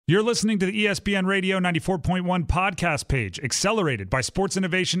You're listening to the ESPN Radio 94.1 podcast page, accelerated by Sports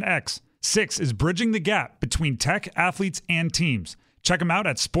Innovation X. 6 is bridging the gap between tech, athletes, and teams. Check them out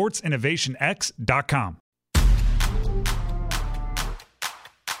at sportsinnovationx.com.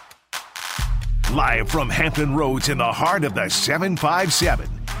 Live from Hampton Roads in the heart of the 757,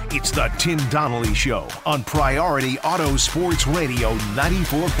 it's the Tim Donnelly Show on Priority Auto Sports Radio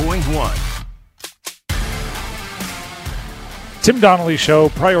 94.1. Tim Donnelly Show,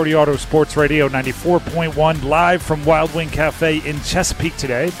 Priority Auto Sports Radio 94.1, live from Wild Wing Cafe in Chesapeake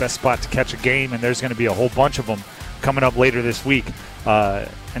today. Best spot to catch a game, and there's going to be a whole bunch of them coming up later this week.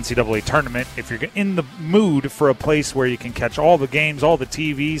 NCAA tournament. If you're in the mood for a place where you can catch all the games, all the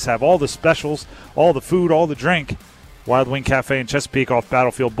TVs, have all the specials, all the food, all the drink, Wild Wing Cafe in Chesapeake off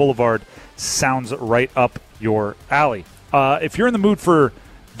Battlefield Boulevard sounds right up your alley. If you're in the mood for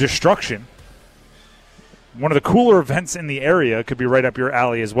destruction, one of the cooler events in the area could be right up your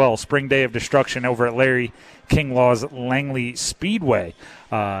alley as well. Spring Day of Destruction over at Larry Kinglaw's Langley Speedway.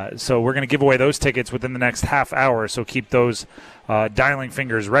 So we're going to give away those tickets within the next half hour, so keep those dialing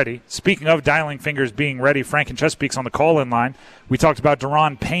fingers ready. Speaking of dialing fingers being ready, Frank and Chesapeake's on the call-in line. We talked about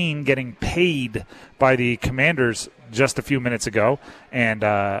Daron Payne getting paid by the Commanders just a few minutes ago. And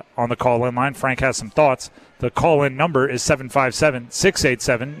on the call-in line, Frank has some thoughts. The call-in number is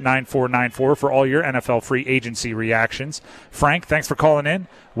 757-687-9494 for all your NFL free agency reactions. Frank, thanks for calling in.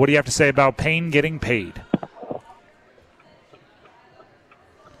 What do you have to say about Payne getting paid?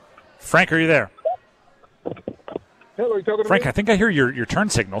 Frank, are you there? Hello, you talking to Frank, me? I think I hear your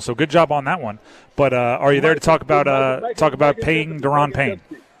turn signal, so good job on that one. But are you there to talk about paying Daron Payne?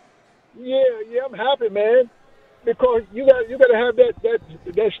 Yeah, I'm happy, man. Because you got to have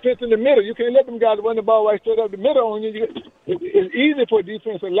that strength in the middle. You can't let them guys run the ball right straight up the middle on you. It's easy for a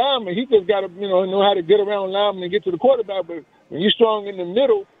defensive lineman. He just got to know how to get around lineman and get to the quarterback. But when you're strong in the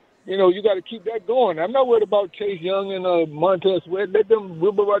middle, you got to keep that going. I'm not worried about Chase Young and Montez Sweat. Let them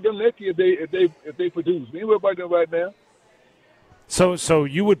worry about them next year if they produce. We ain't worried about them right now. So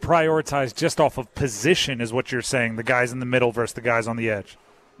you would prioritize just off of position, is what you're saying? The guys in the middle versus the guys on the edge.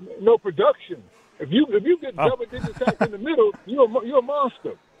 No production. If you get double-digit sacks in the middle, you're a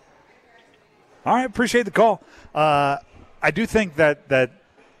monster. All right, appreciate the call. I do think that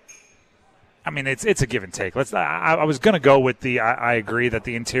I mean it's a give and take. I was going to go with I agree that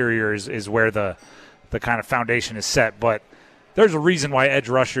the interior is where the kind of foundation is set, but there's a reason why edge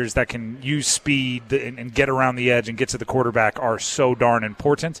rushers that can use speed and get around the edge and get to the quarterback are so darn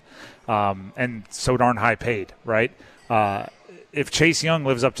important and so darn high paid, right? If Chase Young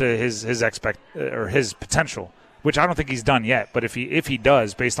lives up to his potential, which I don't think he's done yet, but if he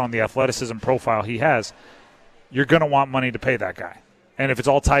does, based on the athleticism profile he has, you're going to want money to pay that guy. And if it's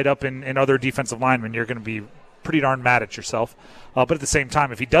all tied up in other defensive linemen, you're going to be pretty darn mad at yourself. But at the same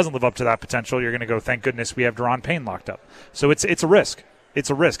time, if he doesn't live up to that potential, you're going to go, thank goodness we have Daron Payne locked up. So it's a risk. It's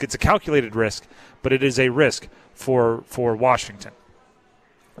a risk. It's a calculated risk, but it is a risk for Washington.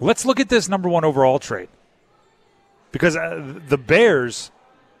 Let's look at this number 1 overall trade. Because the Bears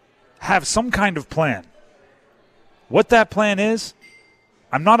have some kind of plan. What that plan is,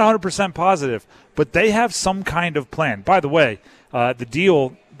 I'm not 100% positive, but they have some kind of plan. By the way,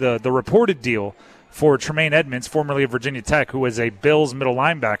 the reported deal for Tremaine Edmunds, formerly of Virginia Tech, who is a Bills middle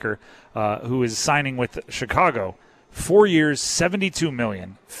linebacker, who is signing with Chicago, 4 years, $72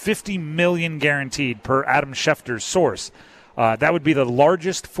 million, $50 million guaranteed per Adam Schefter's source. That would be the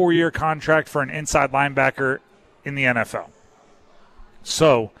largest 4-year contract for an inside linebacker in the NFL.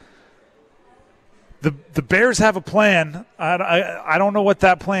 So the Bears have a plan. I don't know what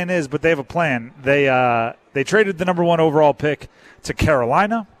that plan is, but they have a plan. They traded the number 1 overall pick to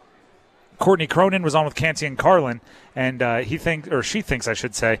Carolina. Courtney Cronin was on with Canty and Carlin, and she thinks, I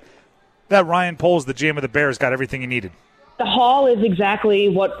should say, that Ryan Poles, the GM of the Bears, got everything he needed. The haul is exactly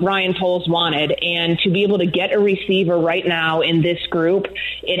what Ryan Poles wanted, and to be able to get a receiver right now in this group,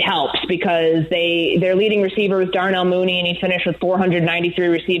 it helps because their leading receiver was Darnell Mooney, and he finished with 493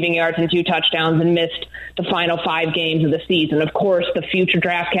 receiving yards and 2 touchdowns and missed the final 5 games of the season. Of course, the future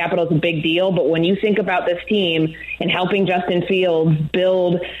draft capital is a big deal, but when you think about this team and helping Justin Fields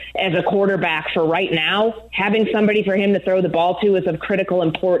build as a quarterback for right now, having somebody for him to throw the ball to is of critical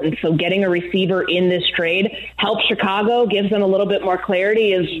importance. So getting a receiver in this trade helps Chicago, gives them a little bit more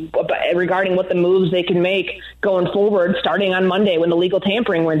clarity regarding what the moves they can make going forward starting on Monday when the legal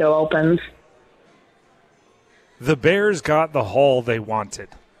tampering window opens. The Bears got the haul they wanted.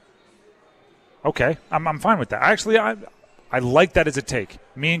 Okay, I'm fine with that. Actually, I like that as a take.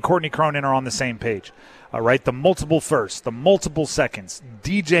 Me and Courtney Cronin are on the same page. All right, the multiple firsts, the multiple seconds,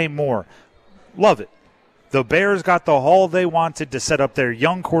 DJ Moore. Love it. The Bears got the haul they wanted to set up their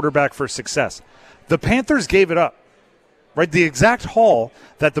young quarterback for success. The Panthers gave it up, right? The exact haul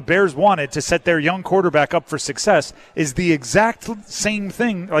that the Bears wanted to set their young quarterback up for success is the exact same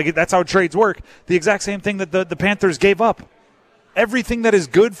thing. Like, that's how trades work. The exact same thing that the Panthers gave up. Everything that is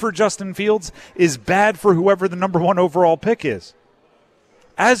good for Justin Fields is bad for whoever the number 1 overall pick is.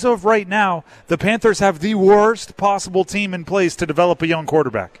 As of right now, the Panthers have the worst possible team in place to develop a young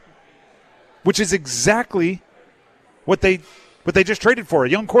quarterback, which is exactly what they just traded for, a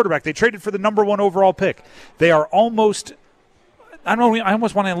young quarterback. They traded for the number 1 overall pick. They are almost – I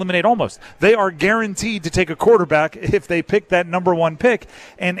almost want to eliminate almost. They are guaranteed to take a quarterback if they pick that number 1 pick,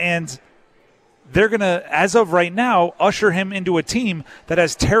 and they're going to, as of right now, usher him into a team that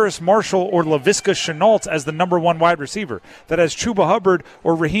has Terrace Marshall or Laviska Shenault as the number 1 wide receiver, that has Chuba Hubbard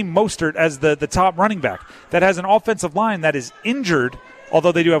or Raheem Mostert as the top running back, that has an offensive line that is injured,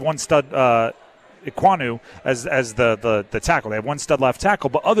 although they do have one stud, Iquanu, as the tackle. They have one stud left tackle,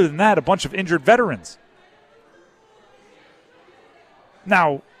 but other than that, a bunch of injured veterans.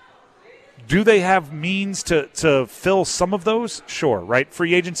 Now, do they have means to fill some of those? Sure, right?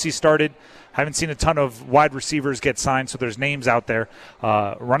 Free agency started. Haven't seen a ton of wide receivers get signed, so there's names out there.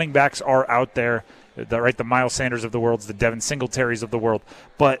 Running backs are out there, the Miles Sanders of the world, the Devin Singletaries of the world.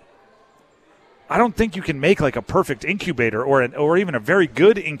 But I don't think you can make like a perfect incubator or even a very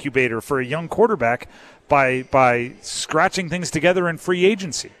good incubator for a young quarterback by scratching things together in free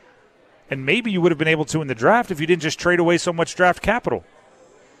agency. And maybe you would have been able to in the draft if you didn't just trade away so much draft capital.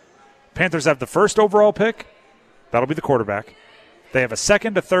 Panthers have the 1st overall pick. That'll be the quarterback. They have a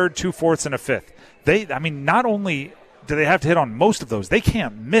 2nd, a 3rd, 2 fourths, and a 5th. Not only do they have to hit on most of those, they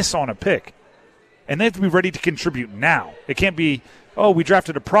can't miss on a pick. And they have to be ready to contribute now. It can't be, we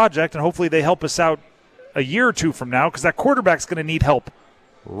drafted a project and hopefully they help us out a year or two from now, because that quarterback's going to need help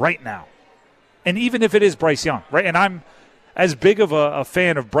right now. And even if it is Bryce Young, right? And I'm as big of a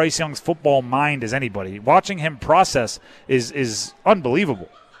fan of Bryce Young's football mind as anybody. Watching him process is unbelievable.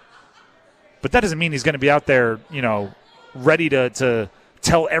 But that doesn't mean he's going to be out there, ready to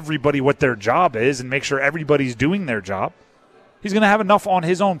tell everybody what their job is and make sure everybody's doing their job. He's going to have enough on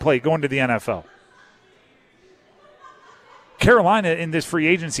his own plate going to the NFL. Carolina in this free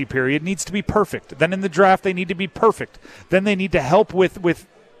agency period needs to be perfect. Then in the draft, they need to be perfect. Then they need to help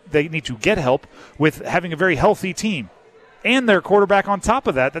they need to get help with having a very healthy team. And their quarterback on top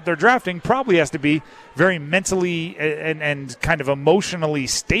of that they're drafting probably has to be very mentally and kind of emotionally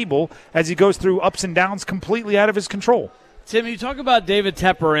stable as he goes through ups and downs completely out of his control. Tim, you talk about David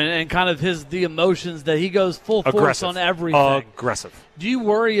Tepper and kind of the emotions that he goes full force on everything. Aggressive. Do you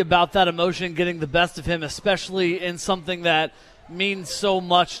worry about that emotion getting the best of him, especially in something that means so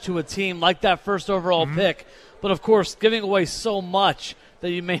much to a team like that 1st overall pick, but of course giving away so much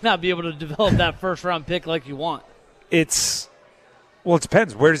that you may not be able to develop that 1st round pick like you want? It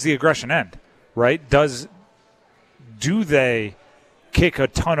depends. Where does the aggression end, right? Do they kick a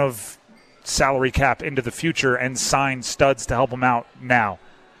ton of salary cap into the future and sign studs to help them out now?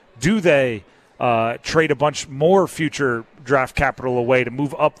 Do they trade a bunch more future draft capital away to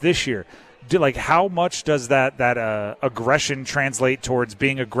move up this year? How much does that aggression translate towards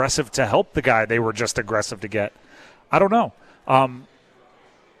being aggressive to help the guy they were just aggressive to get? I don't know.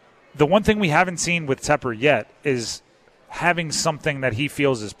 The one thing we haven't seen with Tepper yet is having something that he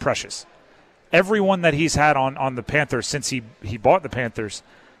feels is precious. Everyone that he's had on the Panthers since he bought the Panthers,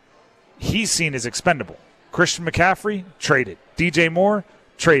 he's seen as expendable. Christian McCaffrey, traded. DJ Moore,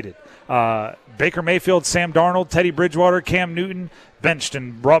 traded. Baker Mayfield, Sam Darnold, Teddy Bridgewater, Cam Newton, benched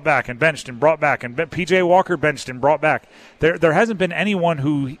and brought back and benched and brought back. And P.J. Walker, benched and brought back. There hasn't been anyone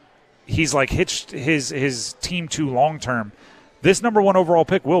who he's hitched his team to long-term. This number 1 overall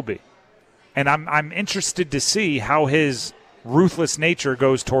pick will be. And I'm interested to see how his ruthless nature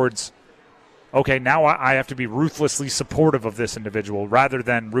goes towards, okay, now I have to be ruthlessly supportive of this individual rather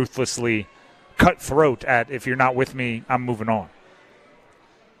than ruthlessly cutthroat at, if you're not with me, I'm moving on.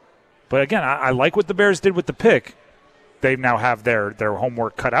 But again, I like what the Bears did with the pick. They now have their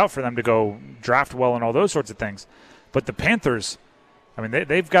homework cut out for them to go draft well and all those sorts of things. But the Panthers,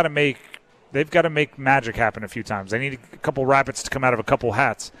 they've got to make magic happen a few times. They need a couple rabbits to come out of a couple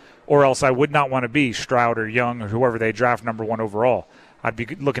hats, or else I would not want to be Stroud or Young or whoever they draft number 1 overall. I'd be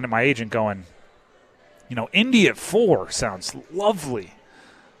looking at my agent going, Indy at 4 sounds lovely,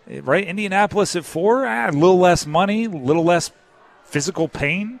 right? Indianapolis at 4, a little less money, a little less physical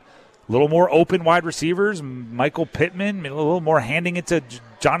pain, a little more open wide receivers, Michael Pittman, a little more handing it to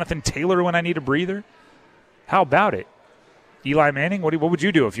Jonathan Taylor when I need a breather. How about it? Eli Manning, what would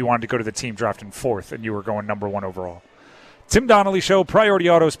you do if you wanted to go to the team drafting 4th and you were going number 1 overall? Tim Donnelly Show, Priority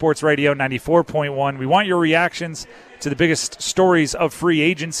Auto Sports Radio 94.1. We want your reactions to the biggest stories of free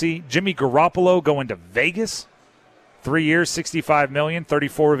agency. Jimmy Garoppolo going to Vegas. 3 years, $65 million,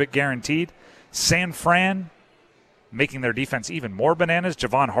 34 of it guaranteed. San Fran making their defense even more bananas.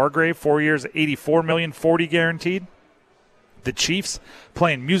 Javon Hargrave, 4 years, $84 million, 40 guaranteed. The Chiefs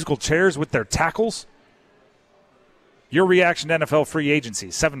playing musical chairs with their tackles. Your reaction to NFL free agency,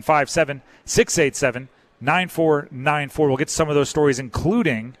 757-687-9494. We'll get to some of those stories,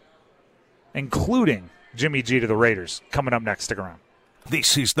 including Jimmy G to the Raiders, coming up next. Stick around.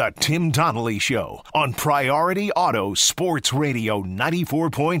 This is the Tim Donnelly Show on Priority Auto Sports Radio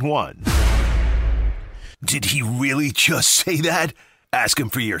 94.1. Did he really just say that? Ask him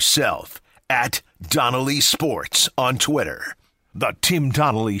for yourself at Donnelly Sports on Twitter. The Tim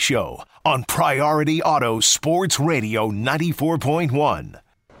Donnelly Show on Priority Auto Sports Radio 94.1.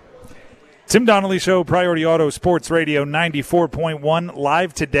 Tim Donnelly Show, Priority Auto Sports Radio 94.1,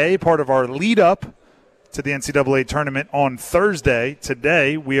 live today, part of our lead-up to the NCAA tournament on Thursday.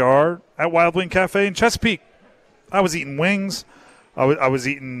 Today, we are at Wild Wing Cafe in Chesapeake. I was eating wings. I was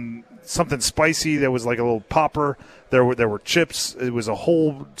eating something spicy. There was like a little popper. There were chips. It was a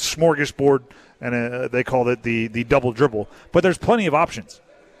whole smorgasbord, and they called it the double dribble. But there's plenty of options.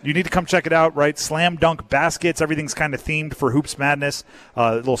 You need to come check it out, right? Slam dunk baskets. Everything's kind of themed for Hoops Madness.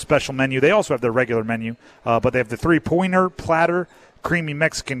 A little special menu. They also have their regular menu, but they have the three-pointer platter, creamy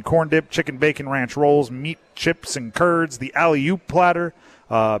Mexican corn dip, chicken bacon ranch rolls, meat chips and curds, the alley-oop platter,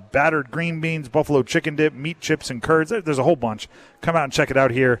 battered green beans, buffalo chicken dip, meat chips and curds. There's a whole bunch. Come out and check it out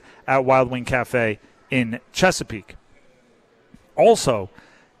here at Wild Wing Cafe in Chesapeake. Also,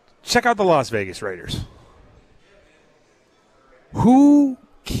 check out the Las Vegas Raiders. Who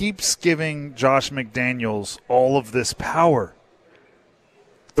keeps giving Josh McDaniels all of this power?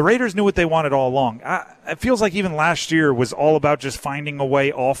 The Raiders knew what they wanted all along. It feels like even last year was all about just finding a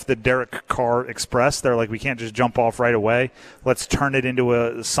way off the Derek Carr Express. They're like, we can't just jump off right away. Let's turn it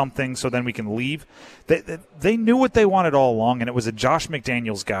into something so then we can leave. They knew what they wanted all along, and it was a Josh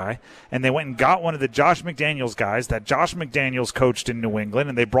McDaniels guy. And they went and got one of the Josh McDaniels guys that Josh McDaniels coached in New England,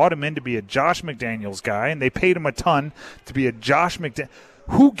 and they brought him in to be a Josh McDaniels guy, and they paid him a ton to be a Josh McDaniels.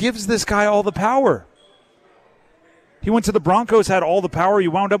 Who gives this guy all the power? He went to the Broncos, had all the power.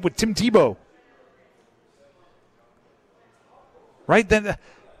 You wound up with Tim Tebow. Right? Then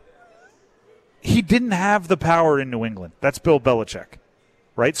he didn't have the power in New England. That's Bill Belichick.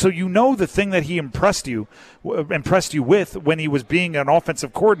 Right? So you know the thing that he impressed you with when he was being an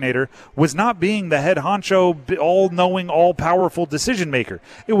offensive coordinator was not being the head honcho, all-knowing, all-powerful decision maker.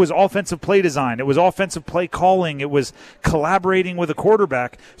 It was offensive play design. It was offensive play calling. It was collaborating with a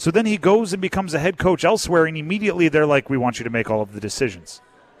quarterback. So then he goes and becomes a head coach elsewhere, and immediately they're like, we want you to make all of the decisions.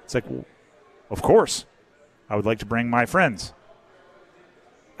 It's like, well, of course. I would like to bring my friends.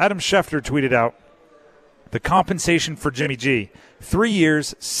 Adam Schefter tweeted out, the compensation for Jimmy G, 3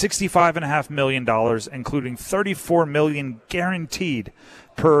 years, $65.5 million, including $34 million guaranteed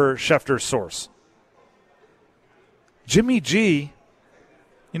per Schefter's source. Jimmy G,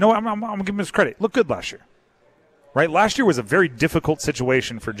 you know what, I'm going to give him his credit. Looked good last year. Right? Last year was a very difficult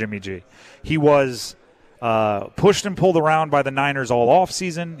situation for Jimmy G. He was pushed and pulled around by the Niners all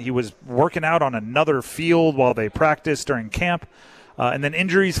offseason. He was working out on another field while they practiced during camp. And then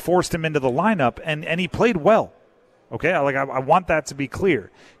injuries forced him into the lineup, and he played well. Okay, I want that to be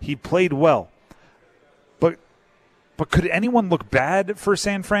clear. He played well. But could anyone look bad for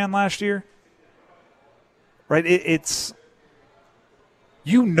San Fran last year? Right? It's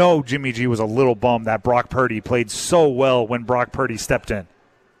Jimmy G was a little bummed that Brock Purdy played so well when Brock Purdy stepped in.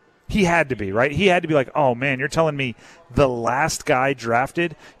 He had to be, right? He had to be like, oh, man, you're telling me the last guy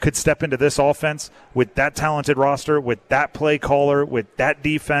drafted could step into this offense with that talented roster, with that play caller, with that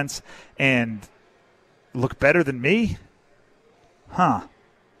defense, and look better than me? Huh.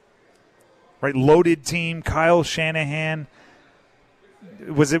 Right, loaded team, Kyle Shanahan.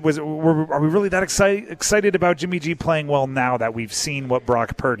 Are we really that excited about Jimmy G playing well now that we've seen what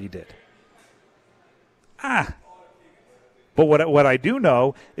Brock Purdy did? But what I do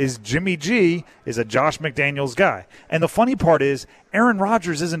know is Jimmy G is a Josh McDaniels guy. And the funny part is Aaron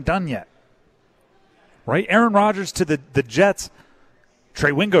Rodgers isn't done yet. Right? Aaron Rodgers to the Jets,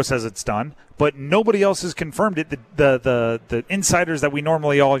 Trey Wingo says it's done, but nobody else has confirmed it. The insiders that we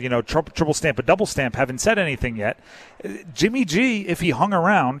normally all, triple stamp a double stamp haven't said anything yet. Jimmy G, if he hung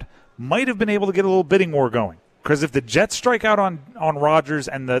around, might have been able to get a little bidding war going. Because if the Jets strike out on Rodgers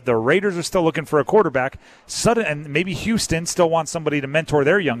and the Raiders are still looking for a quarterback, and maybe Houston still wants somebody to mentor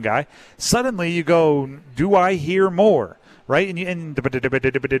their young guy, suddenly you go, do I hear more? right? And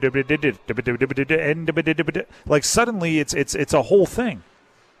like suddenly it's a whole thing.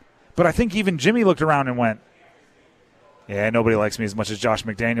 But I think even Jimmy looked around and went, yeah, nobody likes me as much as Josh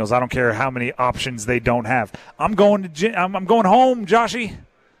McDaniels. I don't care how many options they don't have. I'm going home, Joshy.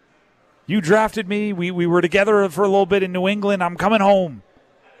 You drafted me. We were together for a little bit in New England. I'm coming home.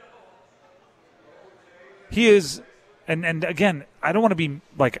 He is, and again, I don't want to be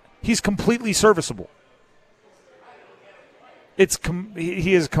like, he's completely serviceable.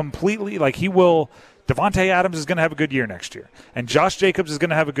 He is completely, like, he will, Devontae Adams is going to have a good year next year. And Josh Jacobs is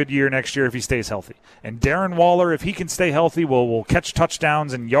going to have a good year next year if he stays healthy. And Darren Waller, if he can stay healthy, will catch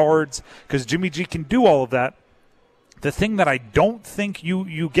touchdowns and yards because Jimmy G can do all of that. The thing that I don't think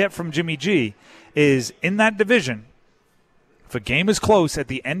you get from Jimmy G is in that division, if a game is close at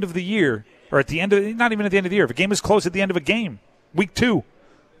the end of the year, or at the end of, not even at the end of the year, if a game is close at the end of a game, week 2,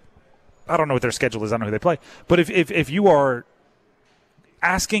 I don't know what their schedule is, I don't know who they play, but if you are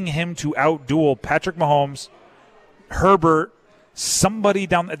asking him to outduel Patrick Mahomes, Herbert, somebody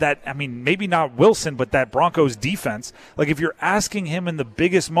down that, I mean, maybe not Wilson, but that Broncos defense, like if you're asking him in the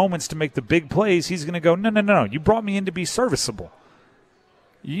biggest moments to make the big plays, he's going to go, no, you brought me in to be serviceable.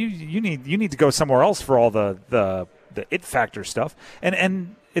 You need to go somewhere else for all the it factor stuff.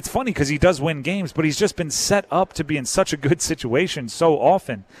 And it's funny because he does win games, but he's just been set up to be in such a good situation so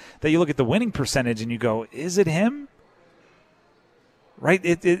often that you look at the winning percentage and you go, is it him? Right?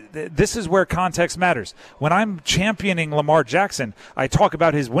 This is where context matters. When I'm championing Lamar Jackson, I talk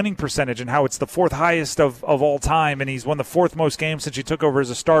about his winning percentage and how it's the 4th highest of all time, and he's won the 4th most games since he took over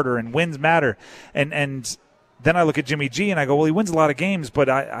as a starter, and wins matter. And then I look at Jimmy G and I go, well, he wins a lot of games, but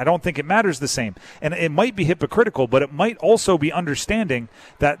I don't think it matters the same. And it might be hypocritical, but it might also be understanding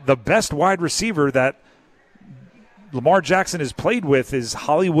that the best wide receiver that Lamar Jackson has played with is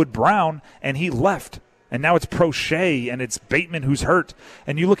Hollywood Brown, and he left. And now it's Prochet and it's Bateman who's hurt.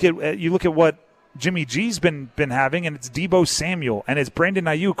 And you look at what Jimmy G's been having, and it's Deebo Samuel, and it's Brandon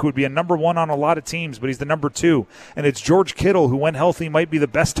Ayuk, who would be a number 1 on a lot of teams, but he's the number 2. And it's George Kittle, who when healthy might be the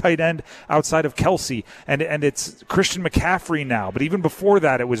best tight end outside of Kelsey. And it's Christian McCaffrey now. But even before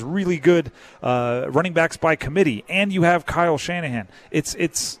that, it was really good running backs by committee. And you have Kyle Shanahan.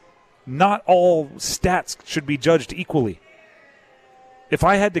 It's not all stats should be judged equally. If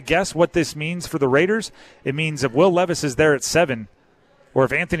I had to guess what this means for the Raiders, it means if Will Levis is there at 7, or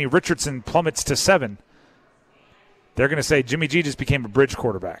if Anthony Richardson plummets to 7, they're going to say Jimmy G just became a bridge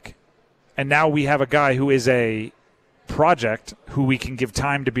quarterback. And now we have a guy who is a project who we can give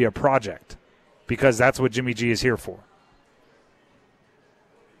time to be a project, because that's what Jimmy G is here for.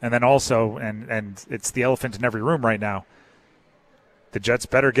 And then also, and it's the elephant in every room right now, the Jets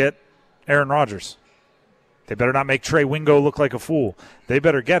better get Aaron Rodgers. They better not make Trey Wingo look like a fool. They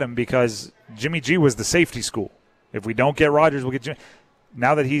better get him, because Jimmy G was the safety school. If we don't get Rodgers, we'll get Jimmy.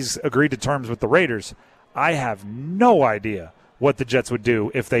 Now that he's agreed to terms with the Raiders, I have no idea what the Jets would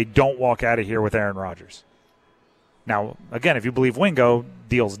do if they don't walk out of here with Aaron Rodgers. Now, again, if you believe Wingo,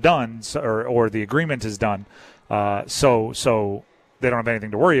 deal's done, or the agreement is done, so they don't have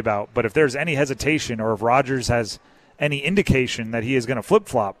anything to worry about. But if there's any hesitation, or if Rodgers has any indication that he is going to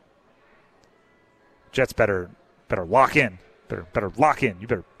flip-flop, Jets better lock in. Better lock in. You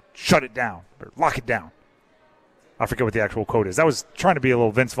better shut it down. Better lock it down. I forget what the actual quote is. That was trying to be a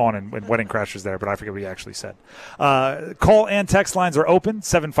little Vince Vaughn and Wedding Crashers there, but I forget what he actually said. Call and text lines are open,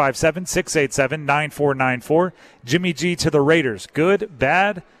 757-687-9494. Jimmy G to the Raiders. Good,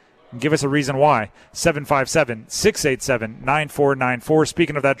 bad? Give us a reason why. 757-687-9494.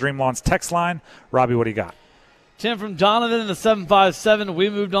 Speaking of that Dream Lawns text line, Robbie, what do you got? Tim from Donovan in the 757. We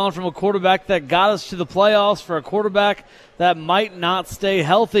moved on from a quarterback that got us to the playoffs for a quarterback that might not stay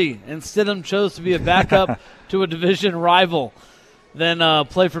healthy. And Stidham chose to be a backup to a division rival than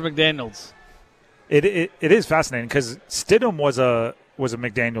play for McDaniels. It is fascinating because Stidham was a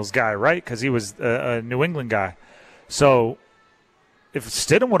McDaniels guy, right? Because he was a New England guy. So if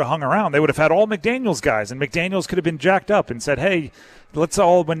Stidham would have hung around, they would have had all McDaniels guys, and McDaniels could have been jacked up and said, hey, let's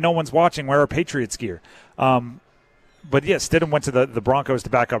all, when no one's watching, wear our Patriots gear. But, yeah, Stidham went to the Broncos to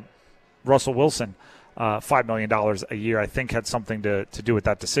back up Russell Wilson. $5 million a year, I think, had something to do with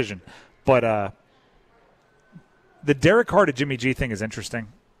that decision. But the Derek Carr to Jimmy G thing is interesting.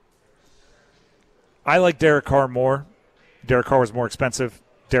 I like Derek Carr more. Derek Carr was more expensive.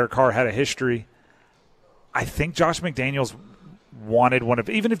 Derek Carr had a history. I think Josh McDaniels wanted one of,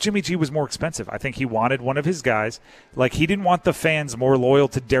 even if Jimmy G was more expensive, I think he wanted one of his guys. Like, he didn't want the fans more loyal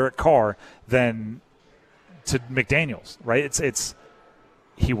to Derek Carr than to McDaniels, right? It's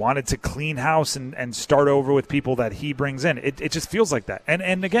he wanted to clean house and start over with people that he brings in. It just feels like that.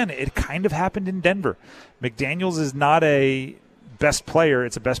 And again, it kind of happened in Denver. McDaniels is not a best player.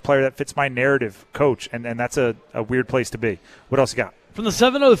 It's a best player that fits my narrative coach, and that's a weird place to be. What else you got? From the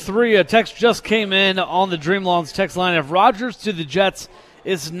 703, a text just came in on the Dream Lawns text line. If Rodgers to the Jets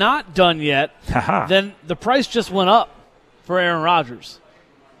is not done yet, then the price just went up for Aaron Rodgers.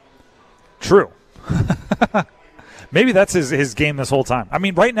 True. Maybe that's his game this whole time. I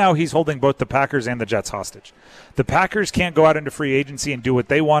mean, right now he's holding both the Packers and the Jets hostage. The Packers can't go out into free agency and do what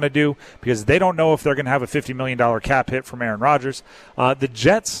they want to do because they don't know if they're going to have a $50 million cap hit from Aaron Rodgers. The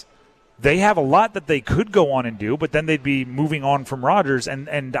Jets, they have a lot that they could go on and do, but then they'd be moving on from Rodgers,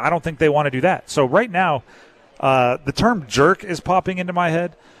 and I don't think they want to do that. So right now, the term jerk is popping into my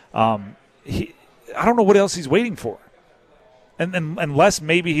head. I don't know what else he's waiting for. And unless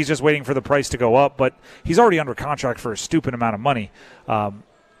maybe he's just waiting for the price to go up, but he's already under contract for a stupid amount of money. The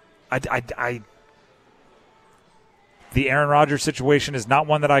Aaron Rodgers situation is not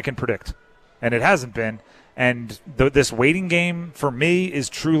one that I can predict, and it hasn't been. And this waiting game for me is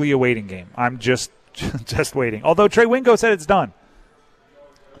truly a waiting game. I'm just waiting. Although Trey Wingo said it's done.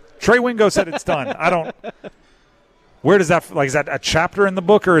 I don't. Where does that is that a chapter in the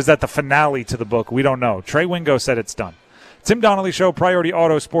book or is that the finale to the book? We don't know. Trey Wingo said it's done. Tim Donnelly Show, Priority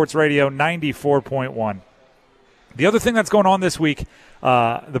Auto Sports Radio 94.1. The other thing that's going on this week,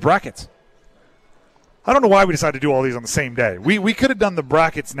 the brackets. I don't know why we decided to do all these on the same day. We could have done the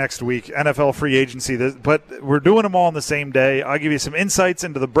brackets next week, NFL free agency, but we're doing them all on the same day. I'll give you some insights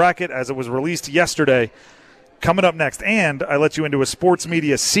into the bracket as it was released yesterday coming up next. And I let you into a sports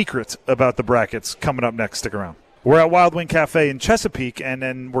media secret about the brackets coming up next. Stick around. We're at Wild Wing Cafe in Chesapeake, and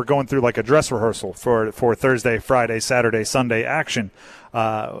then we're going through like a dress rehearsal for Thursday, Friday, Saturday, Sunday action.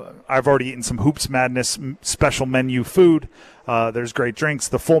 I've already eaten some Hoops Madness special menu food. There's great drinks,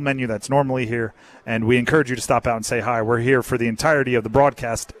 the full menu that's normally here, and we encourage you to stop out and say hi. We're here for the entirety of the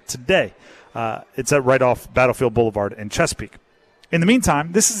broadcast today. It's at right off Battlefield Boulevard in Chesapeake. In the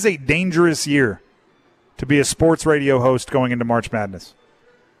meantime, this is a dangerous year to be a sports radio host going into March Madness.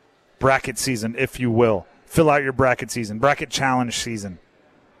 Bracket season, if you will. Fill out your bracket season, bracket challenge season.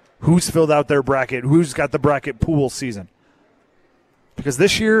 Who's filled out their bracket? Who's got the bracket pool season? Because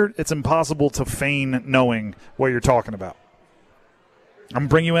this year, it's impossible to feign knowing what you're talking about. I'm going to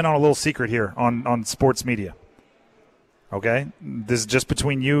bring you in on a little secret here on sports media. Okay? This is just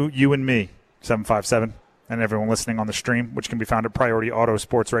between you and me, 757, and everyone listening on the stream, which can be found at Priority Auto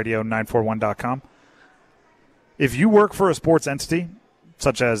Sports Radio 941.com. If you work for a sports entity,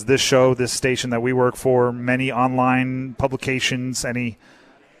 such as this show, this station that we work for, many online publications, a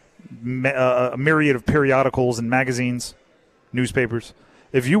myriad of periodicals and magazines, newspapers.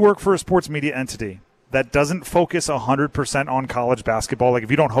 If you work for a sports media entity that doesn't focus 100% on college basketball, like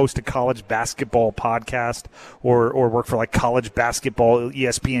if you don't host a college basketball podcast or work for like college basketball,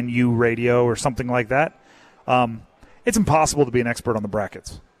 ESPNU radio or something like that, it's impossible to be an expert on the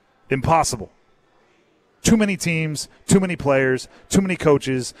brackets. Impossible. Too many teams, too many players, too many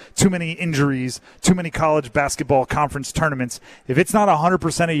coaches, too many injuries, too many college basketball conference tournaments. If it's not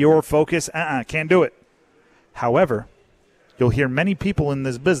 100% of your focus, can't do it. However, you'll hear many people in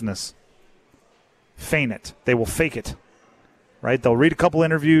this business feign it. They will fake it, right? They'll read a couple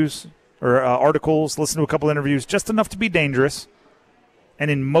interviews or articles, listen to a couple interviews, just enough to be dangerous.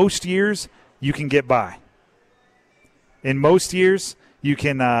 And in most years, you can get by. In most years, you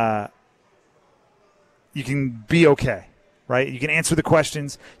can be okay, right? You can answer the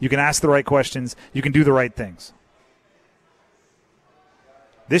questions. You can ask the right questions. You can do the right things.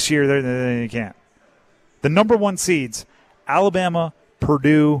 This year, you can't. The number one seeds, Alabama,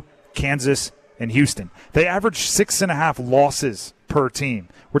 Purdue, Kansas, and Houston. They average 6.5 losses per team.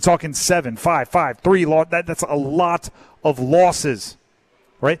 We're talking 7, 5, 5, 3. That's a lot of losses.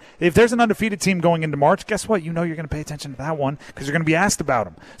 Right? If there's an undefeated team going into March, guess what? You know you're going to pay attention to that one because you're going to be asked about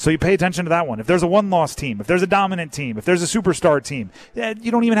them. So you pay attention to that one. If there's a one-loss team, if there's a dominant team, if there's a superstar team,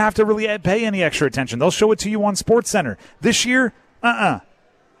 you don't even have to really pay any extra attention. They'll show it to you on SportsCenter. This year,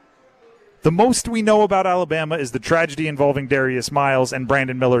 The most we know about Alabama is the tragedy involving Darius Miles and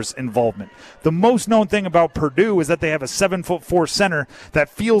Brandon Miller's involvement. The most known thing about Purdue is that they have a 7'4" center that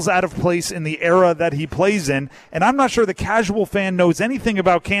feels out of place in the era that he plays in, and I'm not sure the casual fan knows anything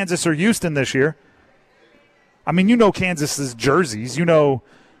about Kansas or Houston this year. I mean, you know Kansas's jerseys. You know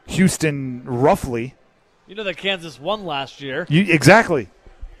Houston roughly. You know that Kansas won last year. Exactly.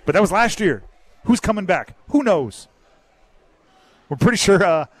 But that was last year. Who's coming back? Who knows? We're pretty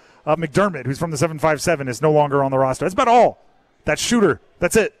sure McDermott, who's from the 757, is no longer on the roster. That's about all. That shooter.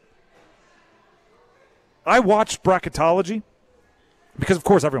 That's it. I watched bracketology, because of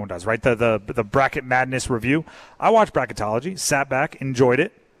course everyone does, right? The Bracket Madness review. I watched Bracketology, sat back, enjoyed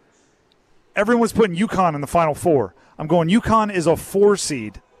it. Everyone was putting UConn in the Final Four. I'm going, UConn is a 4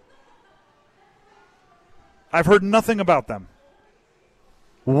 seed. I've heard nothing about them.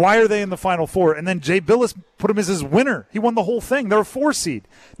 Why are they in the Final Four? And then Jay Billis put him as his winner. He won the whole thing. They're a 4 seed.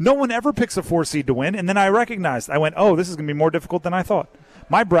 No one ever picks a 4 seed to win. And then I recognized, I went, oh, this is going to be more difficult than I thought.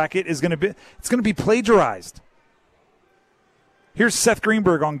 My bracket is going to be plagiarized. Here's Seth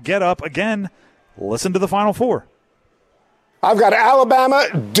Greenberg on Get Up. Again, listen to the Final Four. I've got Alabama,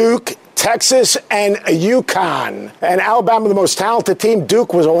 Duke, Texas, and UConn. And Alabama, the most talented team.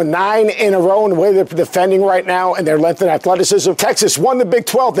 Duke was on 9 in a row in the way they're defending right now and their length and athleticism. Texas won the Big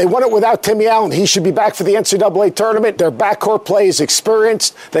 12. They won it without Timmy Allen. He should be back for the NCAA tournament. Their backcourt play is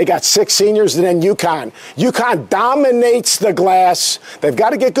experienced. They got 6 seniors, and then UConn. UConn dominates the glass. They've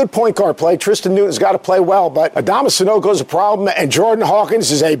got to get good point guard play. Tristan Newton's got to play well, but Adama Sunogo is a problem, and Jordan Hawkins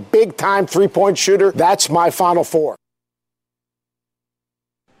is a big-time three-point shooter. That's my Final Four.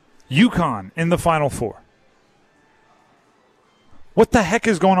 UConn in the Final Four. What the heck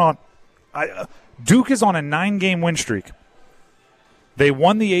is going on? Duke is on a 9-game win streak. They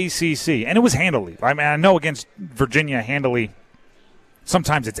won the ACC, and it was handily. I mean, I know against Virginia handily,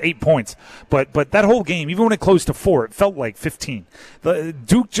 sometimes it's 8 points, but that whole game, even when it closed to 4, it felt like 15.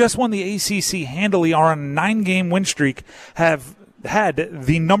 Duke just won the ACC handily, are on a 9-game win streak, have had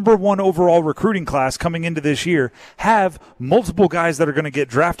the number 1 overall recruiting class coming into this year, have multiple guys that are going to get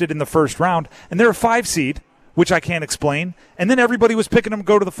drafted in the first round, and they're a 5 seed, which I can't explain. And then everybody was picking them to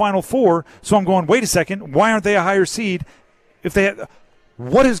go to the Final Four, so I'm going, wait a second, why aren't they a higher seed? If they had,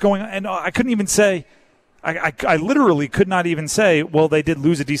 what is going on? And I couldn't even say, I literally could not even say, well, they did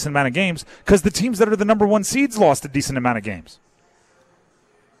lose a decent amount of games, because the teams that are the number 1 seeds lost a decent amount of games.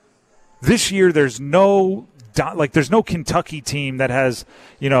 This year, there's no Kentucky team that has,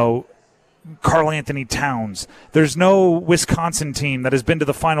 Karl Anthony Towns. There's no Wisconsin team that has been to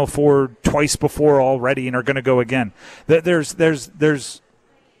the Final Four twice before already and are going to go again. There's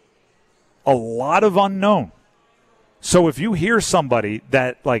a lot of unknown. So if you hear somebody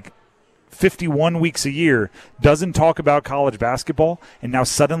that 51 weeks a year doesn't talk about college basketball, and now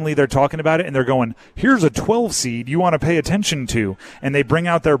suddenly they're talking about it and they're going, here's a 12 seed you want to pay attention to, and they bring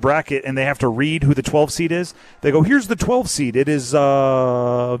out their bracket and they have to read who the 12 seed is. They go, here's the 12 seed. It is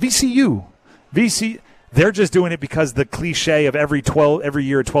VCU. They're just doing it because the cliche of every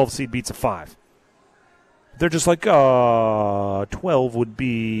year a 12 seed beats a 5. They're just like, 12 would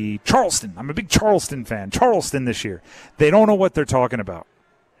be Charleston. I'm a big Charleston fan. Charleston this year. They don't know what they're talking about.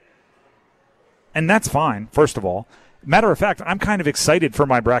 And that's fine, first of all. Matter of fact, I'm kind of excited for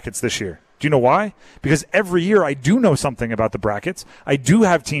my brackets this year. Do you know why? Because every year I do know something about the brackets. I do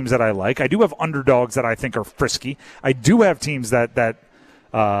have teams that I like. I do have underdogs that I think are frisky. I do have teams that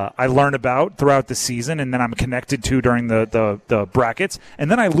I learn about throughout the season and then I'm connected to during the brackets.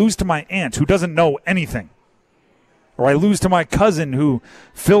 And then I lose to my aunt who doesn't know anything. Or I lose to my cousin who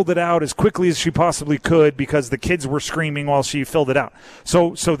filled it out as quickly as she possibly could because the kids were screaming while she filled it out.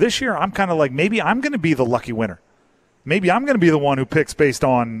 So this year I'm kind of like, maybe I'm going to be the lucky winner. Maybe I'm going to be the one who picks based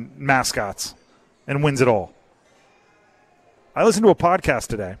on mascots and wins it all. I listened to a podcast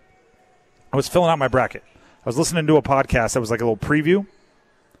today. I was filling out my bracket. I was listening to a podcast that was like a little preview.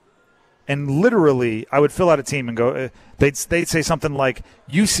 And literally I would fill out a team and go, they'd say something like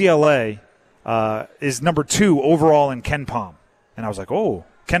UCLA is number 2 overall in KenPom. And I was like, oh,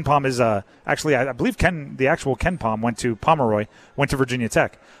 KenPom is actually, I believe the actual KenPom went to Pomeroy, went to Virginia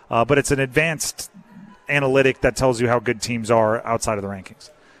Tech. But it's an advanced analytic that tells you how good teams are outside of the rankings.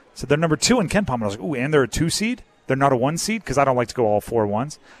 So they're number 2 in KenPom. And I was like, ooh, and they're a 2 seed? They're not a 1 seed? Because I don't like to go all 4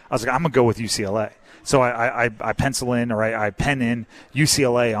 ones. I was like, I'm going to go with UCLA. So I pencil in or I pen in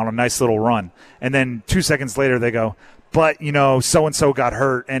UCLA on a nice little run. And then 2 seconds later they go, but, so-and-so got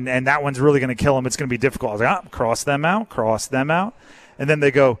hurt, and that one's really going to kill him. It's going to be difficult. I was like, cross them out. And then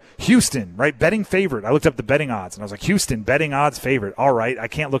they go, Houston, right, betting favorite. I looked up the betting odds, and I was like, Houston, betting odds favorite. All right, I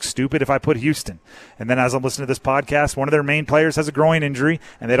can't look stupid if I put Houston. And then as I'm listening to this podcast, one of their main players has a groin injury,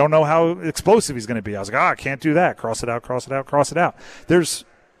 and they don't know how explosive he's going to be. I was like, I can't do that. Cross it out.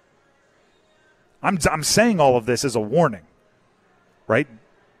 I'm saying all of this as a warning, right?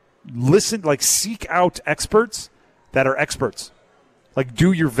 Listen, seek out experts that are experts.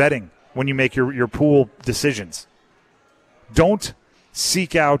 Do your vetting when you make your pool decisions. Don't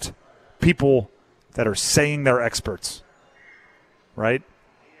seek out people that are saying they're experts, right?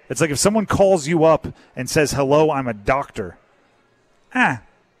 It's like if someone calls you up and says, hello, I'm a doctor. Right?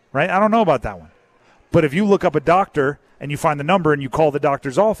 I don't know about that one. But if you look up a doctor and you find the number and you call the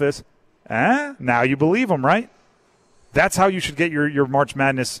doctor's office, now you believe them, right? That's how you should get your March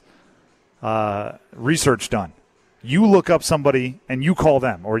Madness research done. You look up somebody and you call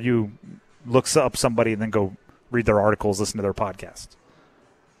them, or you look up somebody and then go read their articles, listen to their podcasts.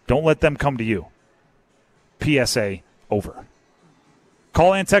 Don't let them come to you. PSA over.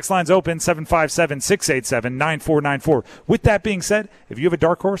 Call and text lines open, 757-687-9494. With that being said, if you have a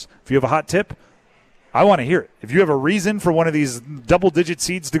dark horse, if you have a hot tip, I want to hear it. If you have a reason for one of these double-digit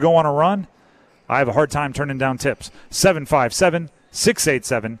seeds to go on a run, I have a hard time turning down tips.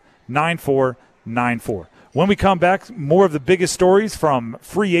 757-687-9494. When we come back, more of the biggest stories from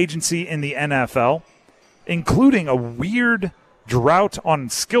free agency in the NFL, including a weird drought on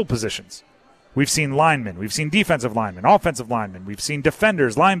skill positions. We've seen linemen. We've seen defensive linemen, offensive linemen. We've seen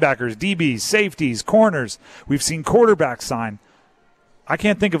defenders, linebackers, DBs, safeties, corners. We've seen quarterbacks sign. I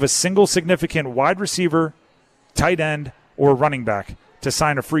can't think of a single significant wide receiver, tight end, or running back to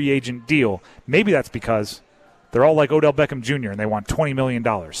sign a free agent deal. Maybe that's because they're all like Odell Beckham Jr. and they want $20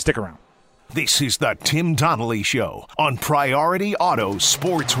 million. Stick around. This is the Tim Donnelly Show on Priority Auto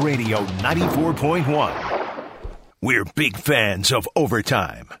Sports Radio 94.1. We're big fans of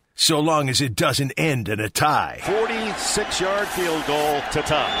overtime, so long as it doesn't end in a tie. 46-yard field goal to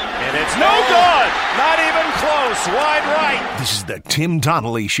tie. And it's no good! Not even close. Wide right. This is the Tim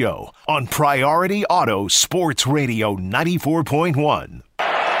Donnelly Show on Priority Auto Sports Radio 94.1.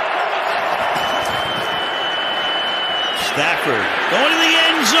 Stafford going to the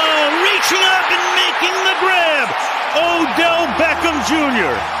end zone, reaching up and making the grab. Odell Beckham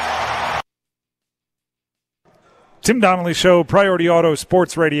Jr. Tim Donnelly Show, Priority Auto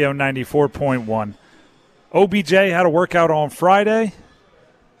Sports Radio 94.1. OBJ had a workout on Friday.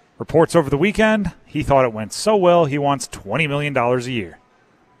 Reports over the weekend, he thought it went so well he wants $20 million a year.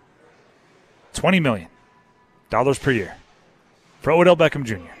 $20 million per year for Odell Beckham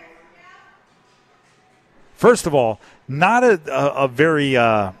Jr. First of all, not a very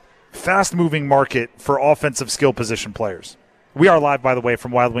fast-moving market for offensive skill position players. We are live, by the way,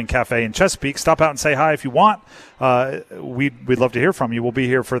 from Wild Wing Cafe in Chesapeake. Stop out and say hi if you want. We'd love to hear from you. We'll be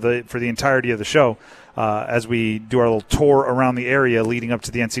here for the entirety of the show as we do our little tour around the area leading up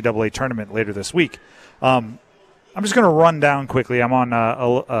to the NCAA tournament later this week. I'm just going to run down quickly. I'm on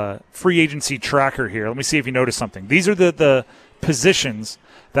a free agency tracker here. Let me see if you notice something. These are the positions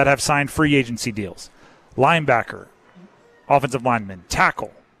that have signed free agency deals. Linebacker, offensive lineman,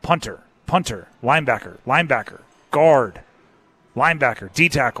 tackle, punter, linebacker, guard, linebacker,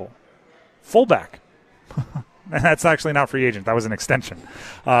 D-tackle, fullback. That's actually not free agent. That was an extension.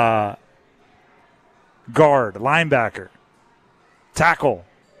 Guard, linebacker, tackle,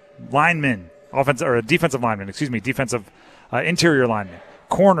 lineman, defensive lineman, interior lineman,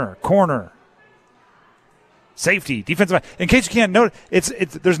 corner, safety, defensive. In case you can't note,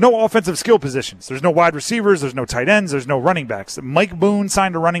 there's no offensive skill positions. There's no wide receivers. There's no tight ends. There's no running backs. Mike Boone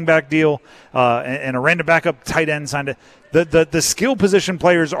signed a running back deal, and a random backup tight end signed it. The skill position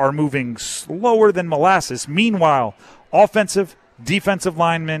players are moving slower than molasses. Meanwhile, offensive, defensive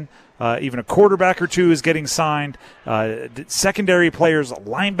linemen, even a quarterback or two is getting signed. Secondary players,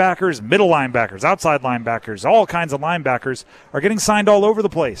 linebackers, middle linebackers, outside linebackers, all kinds of linebackers are getting signed all over the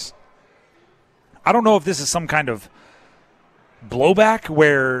place. I don't know if this is some kind of blowback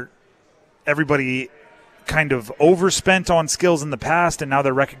where everybody kind of overspent on skills in the past and now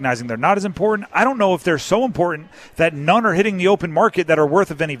they're recognizing they're not as important. I don't know if they're so important that none are hitting the open market that are worth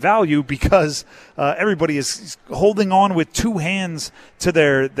of any value because everybody is holding on with two hands to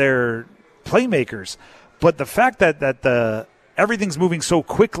their playmakers. But the fact that everything's moving so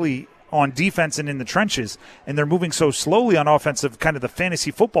quickly on defense and in the trenches, and they're moving so slowly on offensive, kind of the fantasy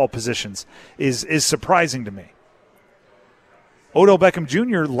football positions, is surprising to me. Odell Beckham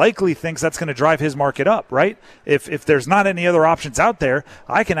Jr. likely thinks that's going to drive his market up, right? If there's not any other options out there,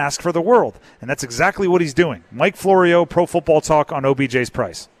 I can ask for the world, and that's exactly what he's doing. Mike Florio, Pro Football Talk on OBJ's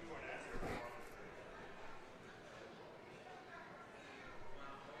price.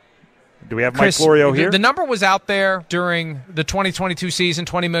 Do we have Chris, Mike Florio here? The number was out there during the 2022 season,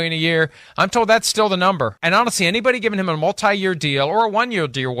 $20 million a year. I'm told that's still the number. And honestly, anybody giving him a multi-year deal or a one-year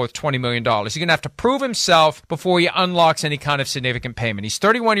deal worth $20 million, he's going to have to prove himself before he unlocks any kind of significant payment. He's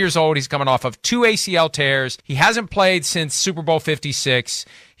 31 years old. He's coming off of 2 ACL tears. He hasn't played since Super Bowl 56.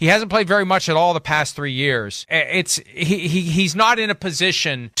 He hasn't played very much at all the past 3 years. He's not in a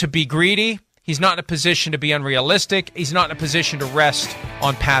position to be greedy. He's not in a position to be unrealistic. He's not in a position to rest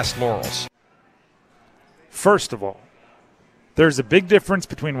on past laurels. First of all, there's a big difference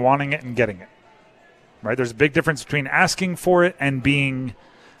between wanting it and getting it. Right? There's a big difference between asking for it and being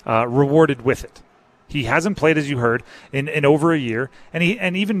rewarded with it. He hasn't played, as you heard, in over a year, and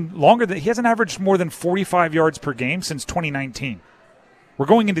even longer than he hasn't averaged more than 45 yards per game since 2019. We're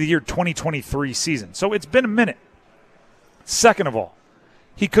going into the year 2023 season, so it's been a minute. Second of all,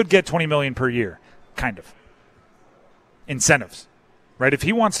 he could get $20 million per year, kind of. Incentives, right? If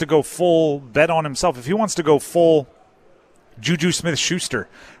he wants to go full bet on himself, if he wants to go full Juju Smith-Schuster,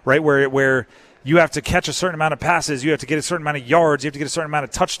 right, where you have to catch a certain amount of passes, you have to get a certain amount of yards, you have to get a certain amount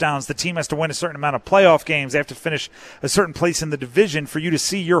of touchdowns, the team has to win a certain amount of playoff games, they have to finish a certain place in the division for you to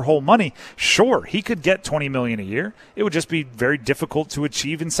see your whole money. Sure, he could get $20 million a year. It would just be very difficult to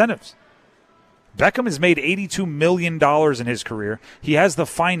achieve incentives. Beckham has made $82 million in his career. He has the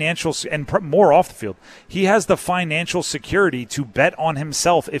financial, and more off the field, he has the financial security to bet on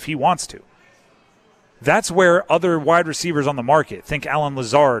himself if he wants to. That's where other wide receivers on the market, think Allen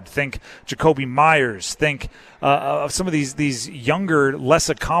Lazard, think Jacoby Myers, think of some of these younger, less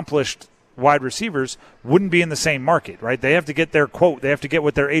accomplished wide receivers, wouldn't be in the same market, right? They have to get their quote. They have to get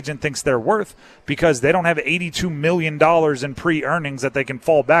what their agent thinks they're worth because they don't have $82 million in pre-earnings that they can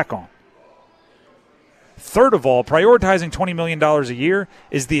fall back on. Third of all, prioritizing $20 million a year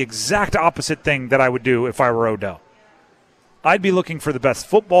is the exact opposite thing that I would do if I were Odell. I'd be looking for the best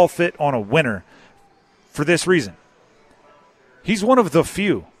football fit on a winner. For this reason, he's one of the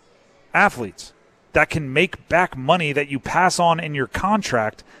few athletes that can make back money that you pass on in your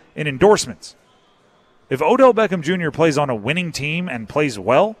contract in endorsements. If Odell Beckham Jr. plays on a winning team and plays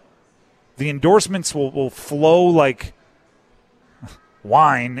well, the endorsements will flow like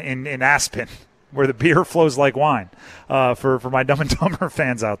wine in Aspen, where the beer flows like wine, for my Dumb and Dumber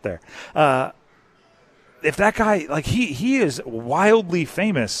fans out there. If that guy, like he is wildly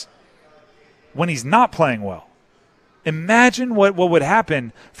famous when he's not playing well. Imagine what would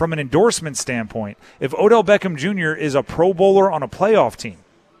happen from an endorsement standpoint if Odell Beckham Jr. is a Pro Bowler on a playoff team.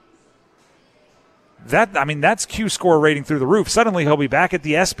 That's Q score rating through the roof. Suddenly he'll be back at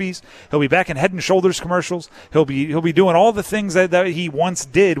the ESPYs. He'll be back in Head and Shoulders commercials. He'll be doing all the things that he once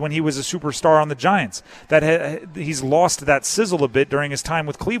did when he was a superstar on the Giants. He's lost that sizzle a bit during his time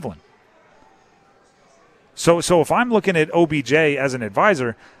with Cleveland. So if I'm looking at OBJ as an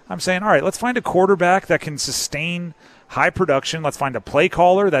advisor, I'm saying, all right, let's find a quarterback that can sustain high production. Let's find a play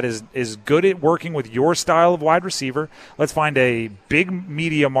caller that is good at working with your style of wide receiver. Let's find a big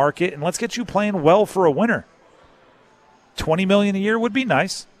media market, and let's get you playing well for a winner. $20 million a year would be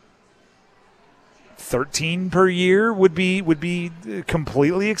nice. 13 per year would be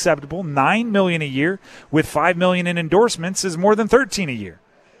completely acceptable. $9 million a year with $5 million in endorsements is more than 13 a year.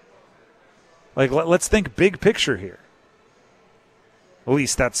 Like, let's think big picture here. At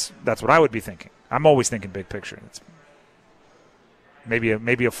least that's what I would be thinking. I'm always thinking big picture. It's maybe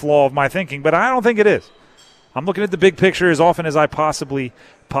a flaw of my thinking, but I don't think it is. I'm looking at the big picture as often as I possibly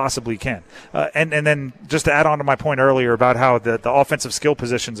can. And then just to add on to my point earlier about how the offensive skill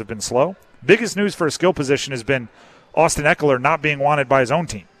positions have been slow, biggest news for a skill position has been Austin Eckler not being wanted by his own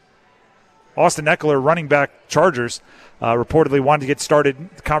team. Austin Eckler, running back Chargers, reportedly wanted to get started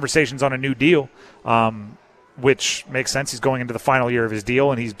conversations on a new deal, which makes sense. He's going into the final year of his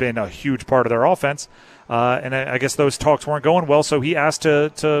deal, and he's been a huge part of their offense. And I guess those talks weren't going well, so he asked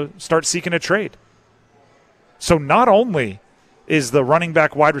to start seeking a trade. So not only is the running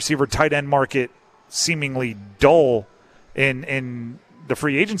back, wide receiver, tight end market seemingly dull in the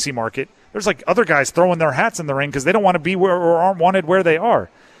free agency market, there's like other guys throwing their hats in the ring because they don't want to be where or aren't wanted where they are.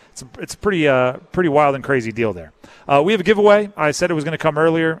 It's a pretty wild and crazy deal there. We have a giveaway. I said it was going to come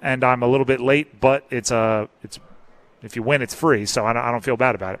earlier, and I'm a little bit late, but it's if you win, it's free, so I don't feel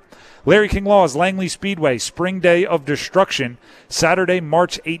bad about it. Larry King Law's Langley Speedway Spring Day of Destruction, Saturday,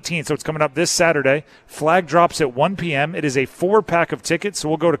 March 18th. So it's coming up this Saturday. Flag drops at 1 p.m. It is a 4-pack of tickets, so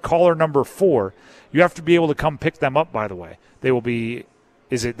we'll go to caller number 4. You have to be able to come pick them up, by the way. They will be.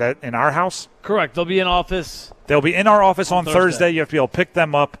 Is it that in our house? Correct. They'll be in office. They'll be in our office on Thursday. You have to be able to pick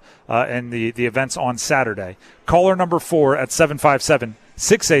them up, and the event's on Saturday. Caller number 4 at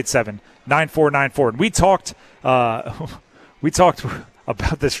 757-687-9494. And we talked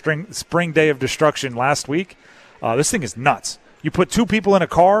about the spring day of destruction last week. This thing is nuts. You put 2 people in a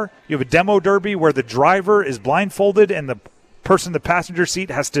car. You have a demo derby where the driver is blindfolded and the person in the passenger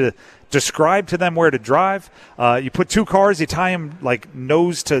seat has to describe to them where to drive. You put 2 cars, you tie them like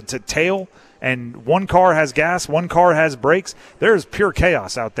nose to tail, and one car has gas, one car has brakes. There's pure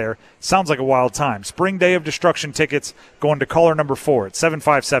chaos out there. Sounds like a wild time. Spring Day of Destruction tickets going to caller number 4 at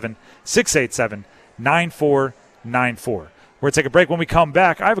 757-687-9494. We're going to take a break. When we come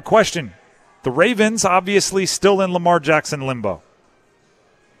back, I have a question. The Ravens obviously still in Lamar Jackson limbo.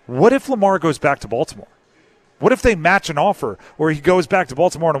 What if Lamar goes back to Baltimore? What if they match an offer where he goes back to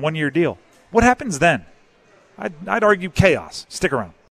Baltimore on a 1-year deal? What happens then? I'd argue chaos. Stick around.